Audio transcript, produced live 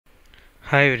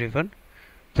Hi everyone,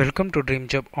 welcome to dream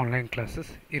job online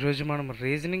classes. ఈరోజు మనం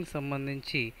reasoning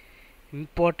సంబంధించి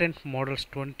ఇంపార్టెంట్ మోడల్స్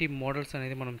 20 మోడల్స్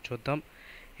అనేది మనం చూద్దాం.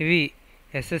 ఇవి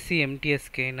ఎస్ఎస్సి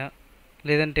ఎంటీఎస్కి అయినా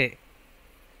లేదంటే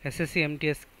ఎస్ఎస్సి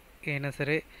ఎంటీఎస్కి అయినా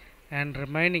సరే అండ్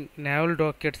రిమైనింగ్ నేవల్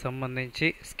డాక్యార్డ్ సంబంధించి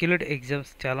స్కిల్డ్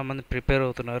ఎగ్జామ్స్ చాలామంది ప్రిపేర్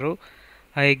అవుతున్నారు.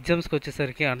 ఆ ఎగ్జామ్స్కి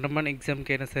వచ్చేసరికి అండమాన్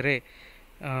ఎగ్జామ్కి అయినా సరే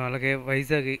అలాగే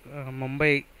వైజాగ్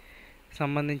ముంబై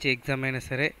సంబంధించి ఎగ్జామ్ అయినా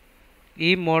సరే ఈ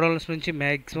మోడల్స్ నుంచి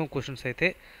మ్యాక్సిమం క్వశ్చన్స్ అయితే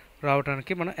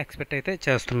రావడానికి మనం ఎక్స్పెక్ట్ అయితే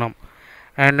చేస్తున్నాం.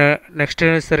 అండ్ నెక్స్ట్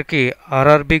వచ్చేసరికి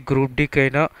ఆర్ఆర్బి గ్రూప్ డికి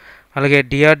అయినా అలాగే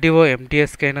డిఆర్డిఓ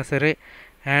ఎంటీఎస్కి అయినా సరే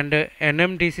అండ్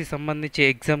ఎన్ఎండిసి సంబంధించి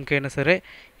ఎగ్జామ్కి అయినా సరే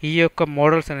ఈ యొక్క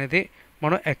మోడల్స్ అనేది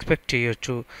మనం ఎక్స్పెక్ట్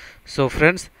చేయొచ్చు. సో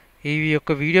ఫ్రెండ్స్, ఈ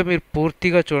యొక్క వీడియో మీరు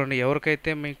పూర్తిగా చూడండి.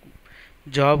 ఎవరికైతే మీకు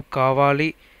జాబ్ కావాలి,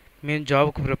 మేము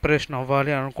జాబ్కు ప్రిపరేషన్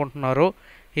అవ్వాలి అనుకుంటున్నారో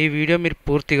ఈ వీడియో మీరు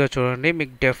పూర్తిగా చూడండి,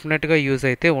 మీకు డెఫినెట్గా యూజ్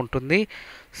అయితే ఉంటుంది.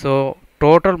 సో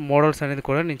టోటల్ మోడల్స్ అనేది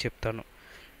కూడా నేను చెప్తాను.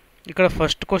 ఇక్కడ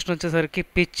ఫస్ట్ క్వశ్చన్ వచ్చేసరికి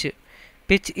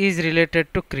pitch is related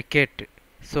to cricket.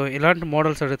 So ఇలాంటి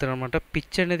మోడల్స్ అడుగుతారు అనమాట.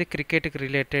 పిచ్ అనేది క్రికెట్కి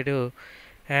రిలేటెడ్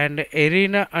అండ్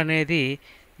ఎరీనా అనేది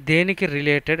దేనికి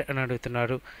రిలేటెడ్ అని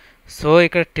అడుగుతున్నారు. సో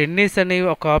ఇక్కడ టెన్నిస్ అనేవి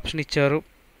ఒక ఆప్షన్ ఇచ్చారు.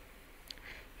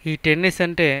 ఈ టెన్నిస్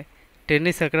అంటే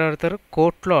టెన్నిస్ ఎక్కడ ఆడతారు?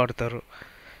 కోర్ట్లో ఆడతారు.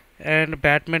 అండ్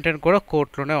బ్యాడ్మింటన్ కూడా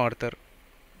కోర్ట్లోనే ఆడతారు.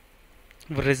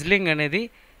 రెజ్లింగ్ అనేది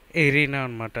ఎరీనా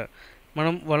అనమాట.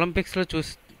 మనం ఒలింపిక్స్లో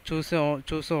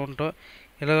చూసే ఉంటాం.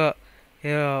 ఇలాగా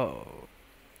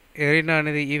ఎరీనా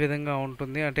అనేది ఈ విధంగా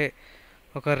ఉంటుంది. అంటే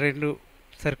ఒక 2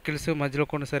 సర్కిల్స్ మధ్యలో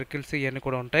కొన్ని సర్కిల్స్ ఇవన్నీ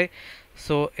కూడా ఉంటాయి.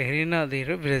 సో ఎరీనా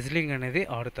దగ్గర రెజ్లింగ్ అనేది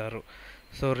ఆడతారు.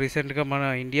 సో రీసెంట్గా మన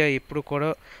ఇండియా ఇప్పుడు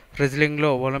కూడా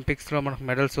రెజ్లింగ్లో ఒలింపిక్స్లో మనకు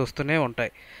మెడల్స్ వస్తూనే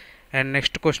ఉంటాయి. అండ్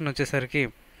నెక్స్ట్ క్వశ్చన్ వచ్చేసరికి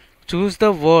choose the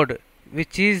word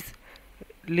which is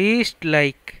least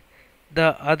like the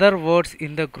other words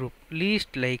in the group.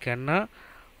 Least like అన్నా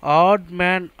ఆడ్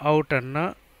మ్యాన్ అవుట్ అన్నా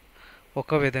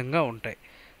ఒక విధంగా ఉంటాయి.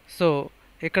 సో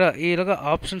ఇక్కడ ఇలాగా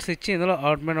ఆప్షన్స్ ఇచ్చి ఇందులో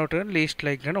ఆడ్ మ్యాన్ అవుట్ కానీ లీస్ట్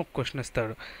లైక్ కానీ ఒక క్వశ్చన్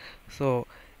ఇస్తాడు. సో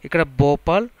ఇక్కడ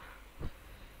భోపాల్,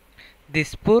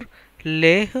 దిస్పూర్,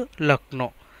 లేహ్, లక్నో.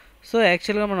 సో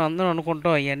యాక్చువల్గా మనం అందరం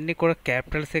అనుకుంటాం ఇవన్నీ కూడా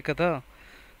క్యాపిటల్సే కదా,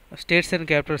 స్టేట్స్ అండ్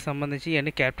క్యాపిటల్స్ సంబంధించి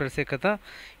ఇవన్నీ క్యాపిటల్సే కదా,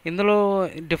 ఇందులో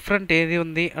డిఫరెంట్ ఏది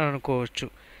ఉంది అని అనుకోవచ్చు.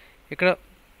 ఇక్కడ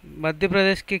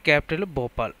మధ్యప్రదేశ్కి క్యాపిటల్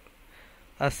భోపాల్,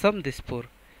 అస్సాం దిస్పూర్,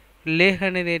 లేహ్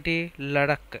అనేది ఏంటి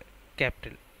లడాక్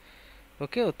క్యాపిటల్.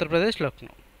 ఓకే, ఉత్తరప్రదేశ్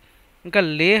లక్నో. ఇంకా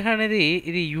లేహ్ అనేది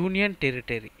ఇది యూనియన్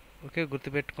టెరిటరీ. ఓకే,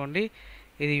 గుర్తుపెట్టుకోండి,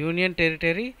 ఇది యూనియన్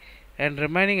టెరిటరీ అండ్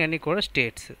రిమైనింగ్ అన్నీ కూడా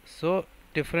స్టేట్స్. సో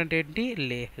డిఫరెంట్ ఏంటి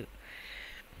Leh.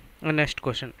 Next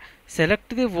question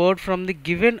select the word from the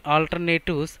given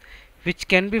alternatives which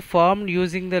can be formed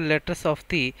using the letters of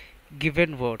the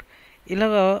given word.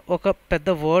 ఇలాగా ఒక పెద్ద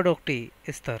వర్డ్ ఒకటి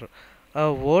ఇస్తారు. ఆ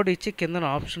వర్డ్ ఇచ్చి కింద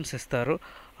ఆప్షన్స్ ఇస్తారు.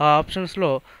 ఆ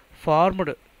ఆప్షన్స్లో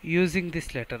ఫార్మ్డ్ యూజింగ్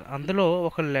దిస్ లెటర్, అందులో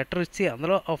ఒక లెటర్ ఇచ్చి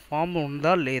అందులో ఆ ఫార్మ్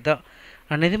ఉందా లేదా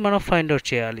అనేది మనం ఫైండ్ అవుట్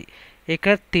చేయాలి.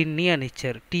 ఇక్కడ తిన్ని అని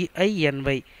ఇచ్చారు,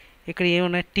 TINY. ఇక్కడ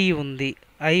ఏమన్నా టీ ఉంది,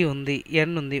 ఐ ఉంది,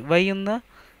 ఎన్ ఉంది, వై ఉందా?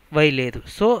 వై లేదు.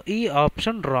 సో ఈ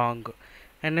option wrong.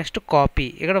 And next copy,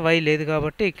 ఇక్కడ వై లేదు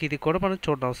కాబట్టి ఇది కూడా మనం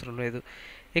చూడడం అవసరం లేదు.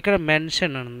 ఇక్కడ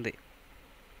మెన్షన్ అని ఉంది,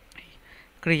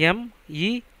 ఇక్కడ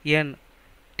MENTION.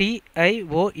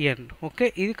 ఓకే,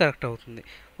 ఇది కరెక్ట్ అవుతుంది.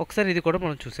 ఒకసారి ఇది కూడా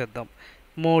మనం చూసేద్దాం.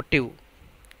 మోటివ్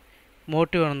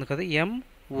అని ఉంది కదా,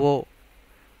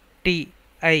 MOTI.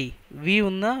 వి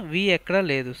ఉందా? వి ఎక్కడా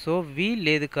లేదు. సో వి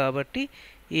లేదు కాబట్టి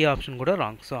ఈ ఆప్షన్ కూడా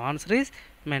wrong. So answer is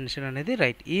mention అనేది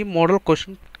రైట్. ఈ మోడల్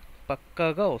క్వశ్చన్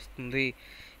పక్కాగా వస్తుంది.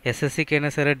 ఎస్ఎస్సికి అయినా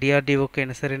సరే, డిఆర్డిఓకి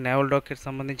అయినా సరే, నేవల్ డాక్యార్డ్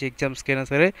సంబంధించి ఎగ్జామ్స్కి అయినా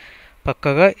సరే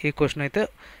పక్కాగా ఈ క్వశ్చన్ అయితే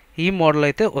ఈ మోడల్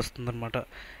అయితే వస్తుందన్నమాట.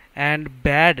 And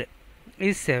bad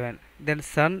is 7, then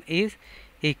sun is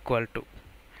equal to.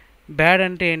 Bad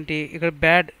అంటే ఏంటి? ఇక్కడ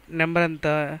బ్యాడ్ నెంబర్ ఎంత?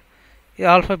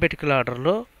 ఆల్ఫాబెటికల్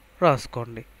ఆర్డర్లో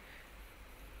రాసుకోండి.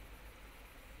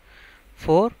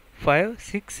 4, 5,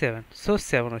 6, 7. సో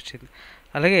 7 వచ్చింది.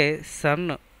 అలాగే సన్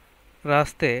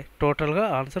రాస్తే టోటల్గా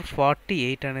ఆన్సర్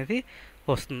 48 అనేది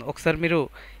వస్తుంది. ఒకసారి మీరు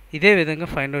ఇదే విధంగా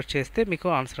ఫైండ్ అవుట్ చేస్తే మీకు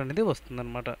ఆన్సర్ అనేది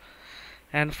వస్తుందన్నమాట.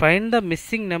 And find the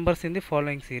missing numbers in the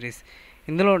following series.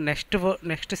 ఇందులో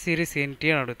నెక్స్ట్ సిరీస్ ఏంటి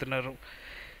అని అడుగుతున్నారు.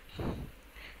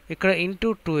 ఇక్కడ ఇంటూ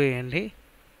 2 వేయండి.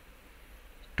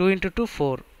 2 × 2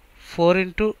 4, 4 ×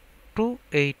 2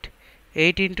 8,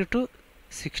 8 × 2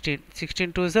 16,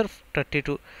 16 2 is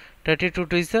 32, 32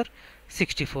 2 is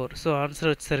 64. సో ఆన్సర్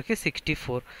వచ్చేసరికి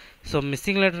 64. సో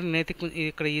మిస్సింగ్ లెటర్ అయితే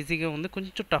ఇక్కడ ఈజీగా ఉంది,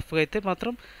 కొంచెం టఫ్గా అయితే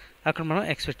మాత్రం అక్కడ మనం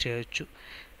ఎక్స్పెక్ట్ చేయొచ్చు.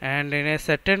 And in a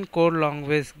certain code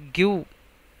language give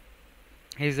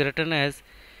is return as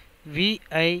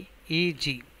VIEG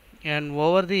and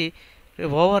over the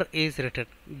over is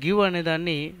return. Give అనే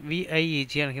దాన్ని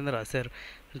విఐఈజీ అని కింద రాశారు,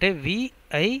 అంటే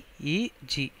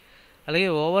విఐఈజీ. అలాగే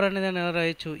ఓవర్ అనే దాన్ని ఎలా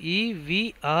రాయొచ్చు,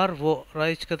 ఈవిఆర్ఓ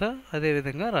రాయొచ్చు కదా,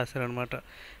 అదేవిధంగా రాశారనమాట.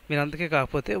 మీరు అందుకే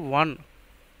కాకపోతే 1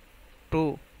 2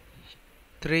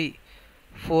 3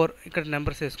 4 ఇక్కడ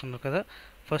నెంబర్స్ వేసుకున్నారు కదా.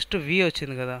 ఫస్ట్ వి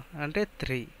వచ్చింది కదా అంటే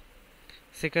 3,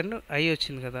 సెకండ్ ఐ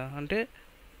వచ్చింది కదా అంటే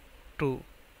 2,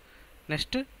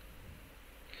 నెక్స్ట్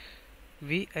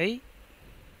విఐ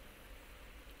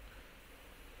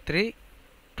 3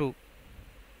 2,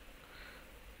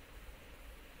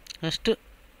 నెక్స్ట్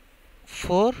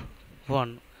 4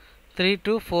 1, 3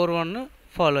 2 4 1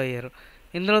 ఫాలో అయ్యారు.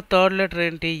 ఇందులో థర్డ్ లెటర్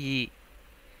ఏంటి, ఈ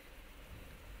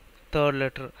థర్డ్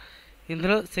లెటర్.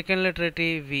 ఇందులో సెకండ్ లెటర్ ఏంటి,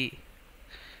 వి.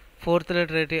 ఫోర్త్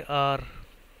లెటర్ ఏంటి, are.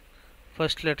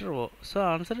 First letter O. So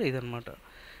answer ఇదనమాట.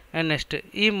 అండ్ నెక్స్ట్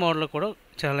ఈ మోడల్ కూడా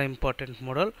చాలా ఇంపార్టెంట్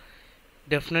మోడల్.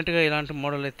 డెఫినెట్గా ఇలాంటి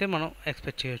మోడల్ అయితే మనం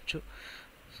ఎక్స్పెక్ట్ చేయొచ్చు.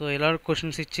 సో ఇలాంటి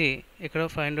క్వశ్చన్స్ ఇచ్చి ఇక్కడ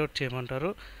ఫైండ్ అవుట్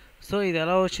చేయమంటారు. సో ఇది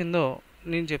ఎలా వచ్చిందో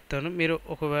నేను చెప్తాను, మీరు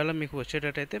ఒకవేళ మీకు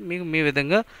వచ్చేటట్టయితే మీకు మీ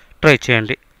విధంగా ట్రై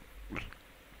చేయండి.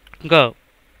 ఇంకా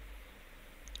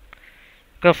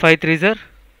 5 3s are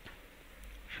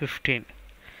 15,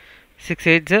 6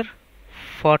 8s are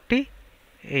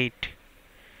 48.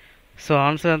 So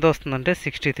answer ఎంత వస్తుందంటే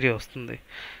 63 వస్తుంది.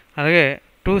 అలాగే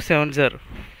 2 7s are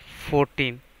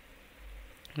 14,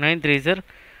 9 3s are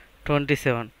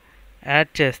 27,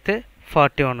 add చేస్తే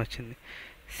 41 వచ్చింది.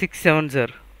 6 7s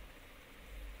are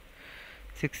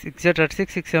 6 6 are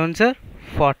 36, 6 7s are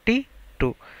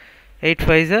 42, 8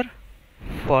 5s are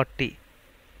 40,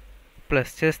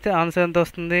 plus చేస్తే ఆన్సర్ ఎంత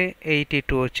వస్తుంది,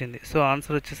 82 వచ్చింది. సో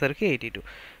ఆన్సర్ వచ్చేసరికి 82.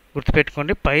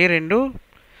 గుర్తుపెట్టుకోండి, పై 2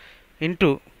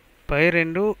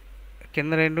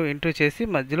 కింద 2 ఇంటూ చేసి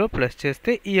మధ్యలో ప్లస్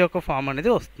చేస్తే ఈ యొక్క ఫామ్ అనేది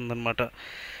వస్తుందన్నమాట.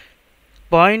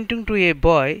 Pointing to A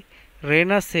bye,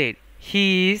 రేనా said he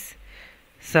is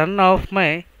son of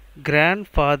my grand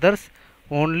fathers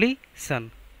only sun.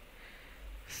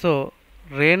 So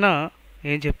రేనా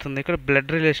ఏం చెప్తుంది ఇక్కడ,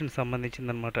 బ్లడ్ రిలేషన్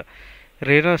సంబంధించిందనమాట.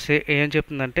 రేనా ఏం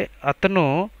చెప్తుందంటే, అతను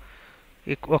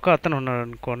ఉన్నాడు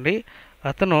అనుకోండి,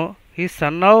 అతను ఈ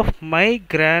son of my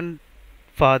grand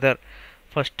father.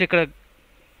 First ఇక్కడ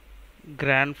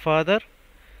గ్రాండ్ ఫాదర్,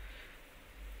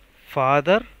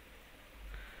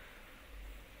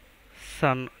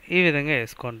 సన్ ఈ విధంగా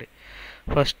వేసుకోండి.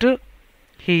 First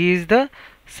he is the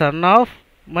son of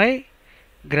my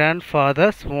grand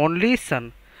fathers only sun.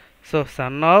 So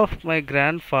son of my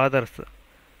grand fathers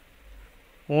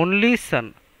only sun,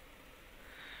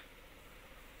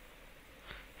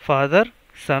 father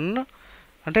son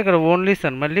అంటే ఇక్కడ ఓన్లీ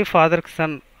సన్, మళ్ళీ ఫాదర్కి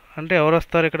sun అంటే ఎవరు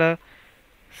వస్తారు ఇక్కడ,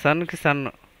 సన్కి సన్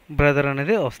బ్రదర్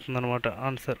అనేది వస్తుందన్నమాట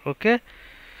answer. Okay.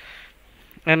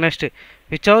 And next,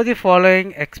 which of the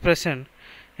following expression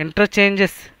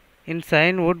interchanges in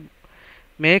sign would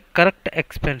make correct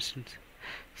expansions.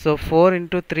 So 4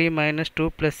 × 3 - 2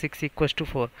 + 6 =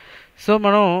 4. So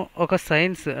మనం ఒక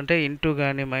సైన్స్ అంటే ఇంటూ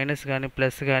కానీ మైనస్ కానీ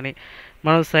ప్లస్ కానీ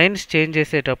మనం సైన్స్ చేంజ్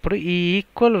చేసేటప్పుడు ఈ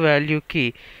ఈక్వల్ వాల్యూకి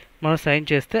మనం సైన్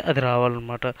చేస్తే అది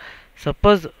రావాలన్నమాట.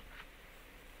 సపోజ్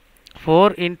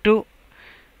 4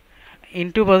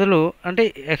 ఇంటూ బదులు అంటే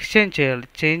ఎక్స్చేంజ్ చేయాలి,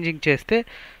 చేంజింగ్ చేస్తే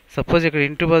సపోజ్ ఇక్కడ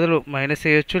ఇంటూ బదులు మైనస్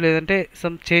వేయచ్చు, లేదంటే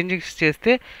సమ్ చేంజింగ్స్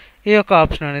చేస్తే ఈ యొక్క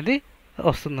ఆప్షన్ అనేది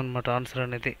వస్తుందన్నమాట ఆన్సర్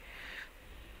అనేది.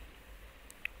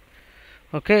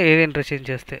 ఓకే, ఏది ఇంటర్చేంజ్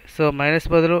చేస్తే. సో మైనస్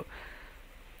బదులు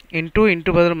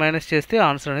ఇంటూ బదులు మైనస్ చేస్తే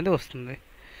ఆన్సర్ అనేది వస్తుంది.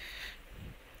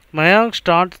 Mayank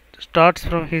starts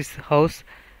from his house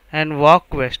and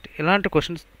walk west. ఇలాంటి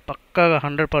క్వశ్చన్స్ పక్కాగా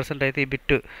 100% అయితే ఈ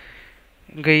బిట్.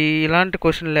 ఇంకా ఇలాంటి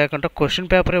క్వశ్చన్ లేకుండా క్వశ్చన్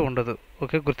పేపరే ఉండదు.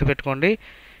 ఓకే, గుర్తుపెట్టుకోండి,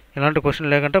 ఇలాంటి క్వశ్చన్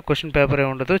లేకుండా క్వశ్చన్ పేపరే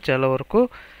ఉండదు. చాలా వరకు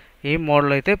ఈ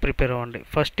మోడల్ అయితే ప్రిపేర్ అవ్వండి.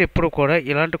 ఫస్ట్ ఎప్పుడు కూడా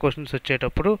ఇలాంటి క్వశ్చన్స్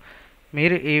వచ్చేటప్పుడు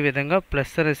మీరు ఈ విధంగా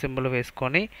ప్లస్ అనే సింబల్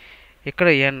వేసుకొని ఇక్కడ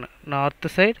ఎన్, north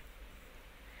side,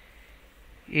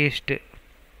 east,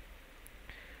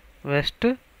 west,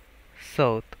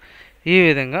 south ఈ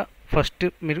విధంగా ఫస్ట్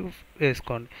మీరు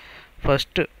వేసుకోండి.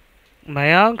 First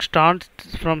Mayank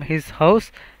starts from his house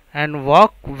and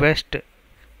walk west.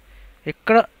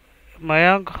 ఇక్కడ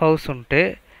మయాంక్ హౌస్ ఉంటే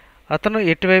అతను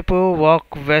ఎటువైపు,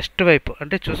 వాక్ వెస్ట్ వైపు,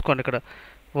 అంటే చూసుకోండి ఇక్కడ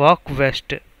వాక్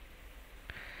వెస్ట్.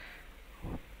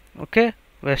 ఓకే,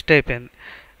 వెస్ట్ అయిపోయింది.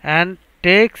 And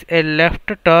takes A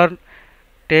left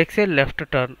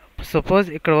turn. Suppose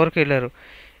ఇక్కడ వరకు వెళ్ళారు,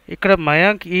 ఇక్కడ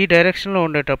మయాంక్ ఈ డైరెక్షన్లో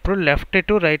ఉండేటప్పుడు లెఫ్ట్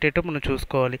ఎటు రైట్ ఎటు మనం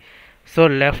చూసుకోవాలి. సో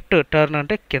లెఫ్ట్ టర్న్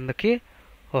అంటే కిందకి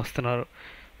వస్తున్నారు.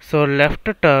 So left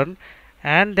turn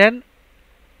and then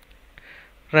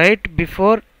right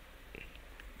before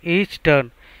each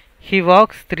turn he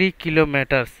walks 3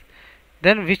 kilometers.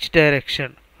 Then which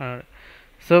direction.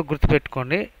 So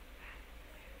గుర్తుపెట్టుకోండి,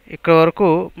 ఇక్కడ వరకు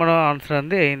మన ఆన్సర్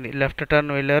అనేది అయింది. లెఫ్ట్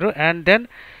టర్న్ వెళ్ళారు అండ్ దెన్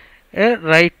ఏ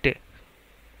రైట్.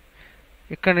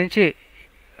 ఇక్కడ నుంచి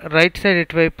రైట్ సైడ్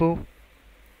ఇటువైపు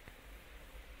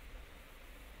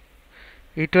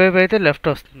అయితే లెఫ్ట్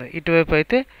వస్తుంది, ఇటువైపు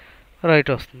అయితే రైట్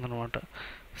వస్తుంది అనమాట.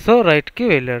 సో రైట్కి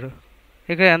వెళ్ళాడు.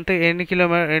 ఇక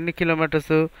ఎన్ని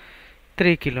kilometres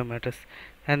 3 kilometers.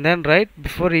 And then right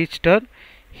before each turn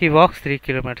he walks 3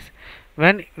 kilometers.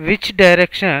 When which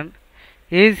direction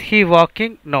is he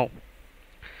walking now?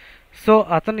 So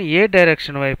అతను ఏ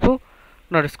డైరెక్షన్ వైపు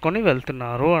నడుచుకొని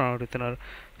వెళ్తున్నారు అని అడుగుతున్నారు.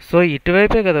 సో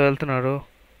ఇటువైపే కదా వెళ్తున్నాడు.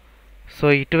 సో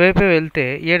ఇటువైపే వెళ్తే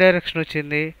ఏ డైరెక్షన్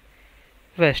వచ్చింది?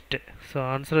 వెస్ట్. సో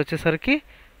ఆన్సర్ వచ్చేసరికి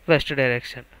వెస్ట్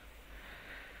డైరెక్షన్.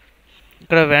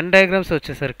 ఇక్కడ వెన్ డయాగ్రామ్స్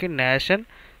వచ్చేసరికి నేషన్,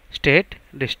 స్టేట్,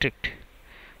 డిస్ట్రిక్ట్.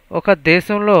 ఒక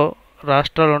దేశంలో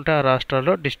రాష్ట్రాలు ఉంటాయి, ఆ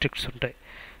రాష్ట్రాల్లో డిస్ట్రిక్ట్స్ ఉంటాయి.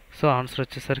 సో ఆన్సర్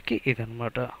వచ్చేసరికి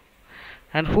ఇదనమాట.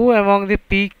 And who among the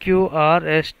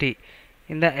PQRST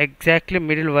in the exactly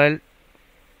middle while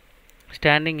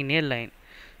standing in a line.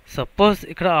 Suppose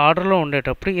ఇక్కడ ఆర్డర్లో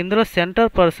ఉండేటప్పుడు ఇందులో సెంటర్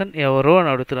పర్సన్ ఎవరు అని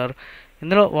అడుగుతున్నారు.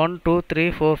 ఇందులో 1 2 3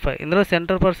 4 5 ఇందులో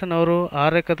సెంటర్ పర్సన్ ఎవరు?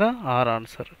 ఆరే కదా, ఆర్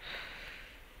ఆన్సర్.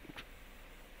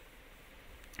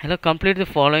 ఇలా కంప్లీట్ ది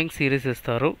ఫాలోయింగ్ సిరీస్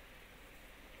ఇస్తారు.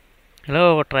 ఇలా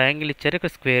ఒక ట్రయాంగిల్ ఇచ్చారు,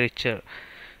 ఇక్కడ స్క్వేర్ ఇచ్చారు.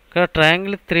 ఇక్కడ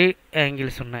ట్రయాంగిల్ 3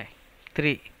 యాంగిల్స్ ఉన్నాయి,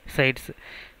 3 సైడ్స్.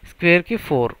 స్క్వేర్కి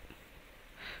 4,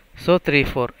 సో 3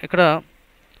 4. ఇక్కడ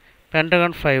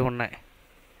పెంటగాన్ 5 ఉన్నాయి.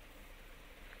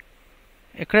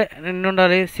 ఇక్కడ ఎన్ని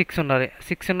ఉండాలి? 6 ఉండాలి.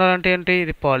 6 ఉండాలంటే ఏంటి?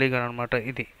 ఇది పాలిగాన్ అనమాట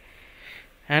ఇది.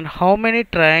 And how many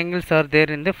triangles are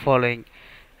there in the following?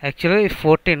 యాక్చువల్గా ఇది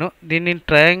 14. దీన్ని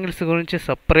ట్రయాంగిల్స్ గురించి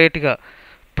సపరేట్గా,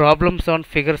 ప్రాబ్లమ్స్ ఆన్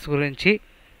ఫిగర్స్ గురించి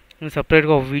నేను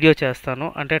సపరేట్గా ఒక వీడియో చేస్తాను.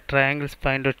 అంటే ట్రయాంగిల్స్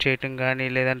ఫైండ్ అవుట్ చేయటం కానీ,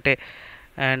 లేదంటే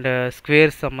అండ్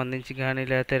స్క్వేర్స్ సంబంధించి కానీ,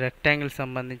 లేకపోతే రెక్టాంగిల్స్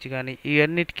సంబంధించి కానీ,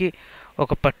 ఇవన్నిటికీ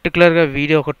ఒక పర్టికులర్గా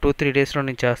వీడియో ఒక 2-3 డేస్లో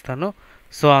నేను చేస్తాను.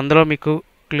 సో అందులో మీకు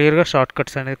క్లియర్గా షార్ట్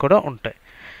కట్స్ అనేది కూడా ఉంటాయి.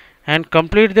 And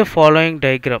complete the following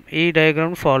diagram. ఈ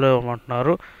డయాగ్రామ్ ఫాలో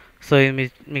అవ్వమంటున్నారు. సో ఇది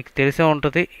మీకు తెలిసే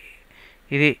ఉంటుంది.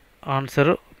 ఇది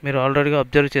ఆన్సరు మీరు ఆల్రెడీగా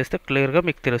అబ్జర్వ్ చేస్తే క్లియర్గా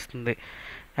మీకు తెలుస్తుంది.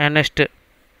 And next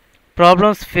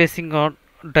problems facing on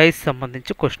dice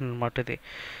సంబంధించి క్వశ్చన్ అనమాట ఇది.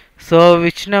 So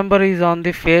which number is on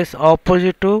the face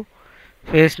opposite to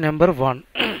face number 1?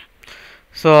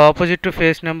 So opposite to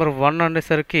face number 1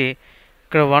 అనేసరికి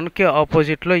ఇక్కడ 1కి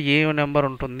ఆపోజిట్లో ఏ నెంబర్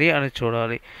ఉంటుంది అని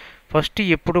చూడాలి. ఫస్ట్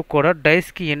ఎప్పుడు కూడా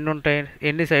డైస్కి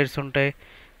ఎన్ని సైడ్స్ ఉంటాయి?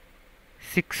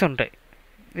 6 ఉంటాయి.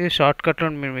 ఇది షార్ట్ కట్లో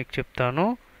నేను మీకు చెప్తాను,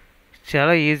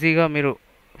 చాలా ఈజీగా మీరు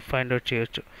ఫైండ్ అవుట్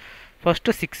చేయొచ్చు. ఫస్ట్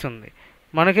 6 ఉంది,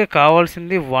 మనకి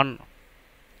కావాల్సింది 1.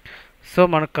 సో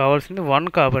మనకు కావాల్సింది 1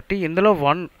 కాబట్టి ఇందులో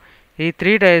 1, ఈ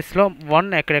 3 డైస్లో 1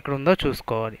 ఎక్కడెక్కడ ఉందో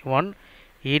చూసుకోవాలి. 1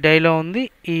 ఈ డైలో ఉంది,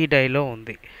 ఈ డైలో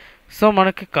ఉంది. సో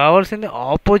మనకి కావాల్సింది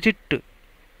ఆపోజిట్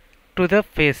టు ద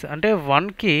ఫేస్, అంటే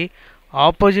 1కి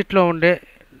ఆపోజిట్లో ఉండే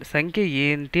సంఖ్య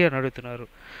ఏంటి అని అడుగుతున్నారు.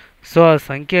 సో ఆ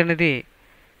సంఖ్య అనేది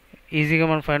ఈజీగా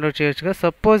మనం ఫైండ్ అవుట్ చేయొచ్చుగా.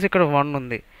 సపోజ్ ఇక్కడ 1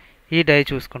 ఉంది, ఈ డై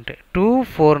చూసుకుంటే 2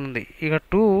 4 ఉంది. ఇక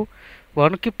 2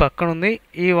 1కి పక్కన ఉంది,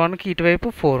 ఈ 1కి ఇటువైపు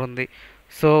 4 ఉంది.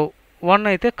 సో 1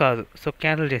 అయితే కాదు, సో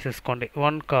క్యాన్సిల్ చేసేసుకోండి,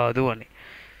 1 కాదు అని.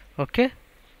 ఓకే.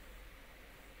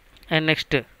 అండ్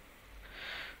నెక్స్ట్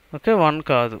ఓకే 1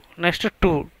 కాదు. నెక్స్ట్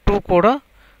 2 కూడా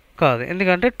కాదు,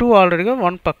 ఎందుకంటే 2 ఆల్రెడీగా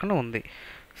 1 పక్కన ఉంది.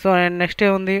 సో అండ్ నెక్స్ట్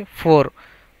ఏముంది? 4.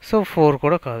 సో 4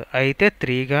 కూడా కాదు. అయితే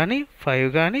 3 కానీ 5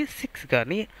 కానీ 6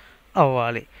 కానీ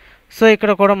అవ్వాలి. సో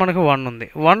ఇక్కడ కూడా మనకి 1 ఉంది,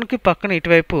 1కి పక్కన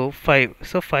ఇటువైపు 5.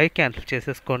 సో 5 క్యాన్సిల్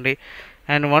చేసేసుకోండి.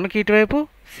 అండ్ 1కి ఇటువైపు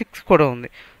 6 కూడా ఉంది.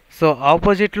 సో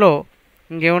ఆపోజిట్లో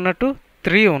ఇంకేమున్నట్టు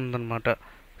 3 ఉందన్నమాట.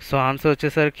 సో ఆన్సర్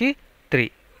వచ్చేసరికి 3.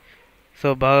 సో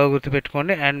బాగా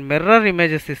గుర్తుపెట్టుకోండి. అండ్ మిర్రర్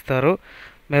ఇమేజెస్ ఇస్తారు,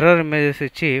 మిర్రర్ ఇమేజెస్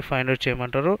ఇచ్చి ఫైండ్ అవుట్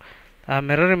చేయమంటారు. ఆ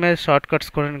మిర్రర్ ఇమేజ్ షార్ట్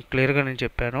కట్స్ కూడా క్లియర్గా నేను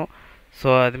చెప్పాను. సో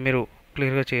అది మీరు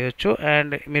క్లియర్గా చేయొచ్చు.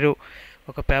 అండ్ మీరు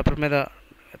ఒక పేపర్ మీద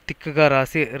థిక్గా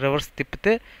రాసి రివర్స్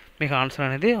తిప్పితే మీకు ఆన్సర్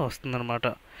అనేది వస్తుందన్నమాట.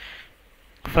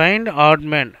 Find odd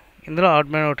man. ఇందులో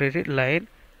ఆడ్ మ్యాన్ ఒకటి లయన్,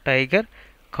 టైగర్,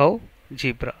 కౌ,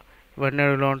 జీబ్రా. ఇవన్నీ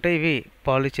అడుగులో ఉంటాయి. ఇవి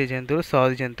పాలిచ్చే జంతువులు,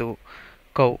 సాధు జంతువు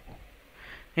cow.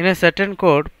 In a certain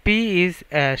code, P is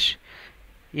ash,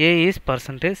 A is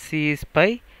percentage, C is pi,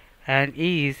 and E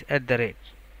is at the rate.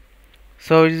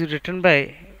 So it is written by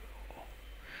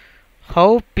how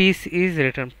peace is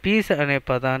written. Peace అనే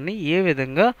పదాన్ని ఏ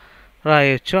విధంగా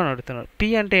రాయొచ్చు అని అడుగుతున్నారు. P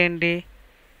అంటే ఏంటి?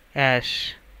 Ash.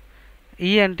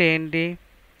 E అంటే ఏంటి?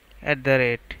 at the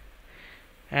rate.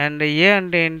 And A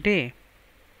అంటే ఏంటి?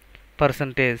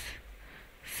 పర్సంటేజ్.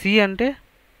 C అంటే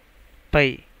పై,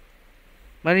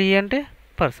 మరి E అంటే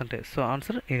పర్సంటేజ్. సో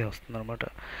ఆన్సర్ ఇది వస్తుంది అనమాట.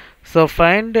 So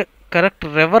find correct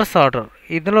reverse order.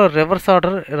 ఇందులో reverse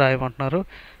order రాయమంటున్నారు.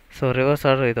 So reverse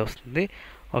order ఇది వస్తుంది.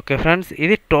 ఓకే ఫ్రెండ్స్,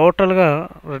 ఇది టోటల్గా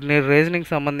నేను రీజనింగ్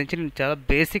సంబంధించి నేను చాలా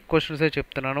బేసిక్ క్వశ్చన్సే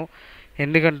చెప్తున్నాను,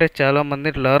 ఎందుకంటే చాలామంది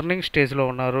లెర్నింగ్ స్టేజ్లో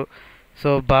ఉన్నారు. సో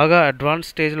బాగా అడ్వాన్స్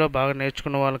స్టేజ్లో బాగా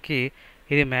నేర్చుకున్న వాళ్ళకి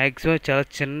ఇది మ్యాక్సిమం చాలా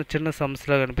చిన్న చిన్న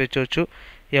సమస్యలా కనిపించవచ్చు.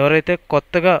 ఎవరైతే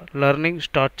కొత్తగా లెర్నింగ్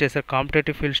స్టార్ట్ చేశారో,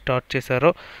 కాంపిటేటివ్ ఫీల్డ్ స్టార్ట్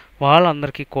చేశారో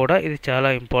వాళ్ళందరికీ కూడా ఇది చాలా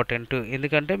ఇంపార్టెంట్.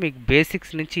 ఎందుకంటే మీకు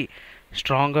బేసిక్స్ నుంచి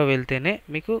స్ట్రాంగ్గా వెళ్తేనే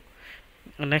మీకు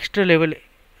నెక్స్ట్ లెవెల్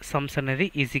సమ్స్ అనేది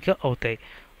ఈజీగా అవుతాయి.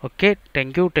 Okay,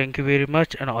 thank you very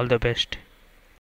much and all the best.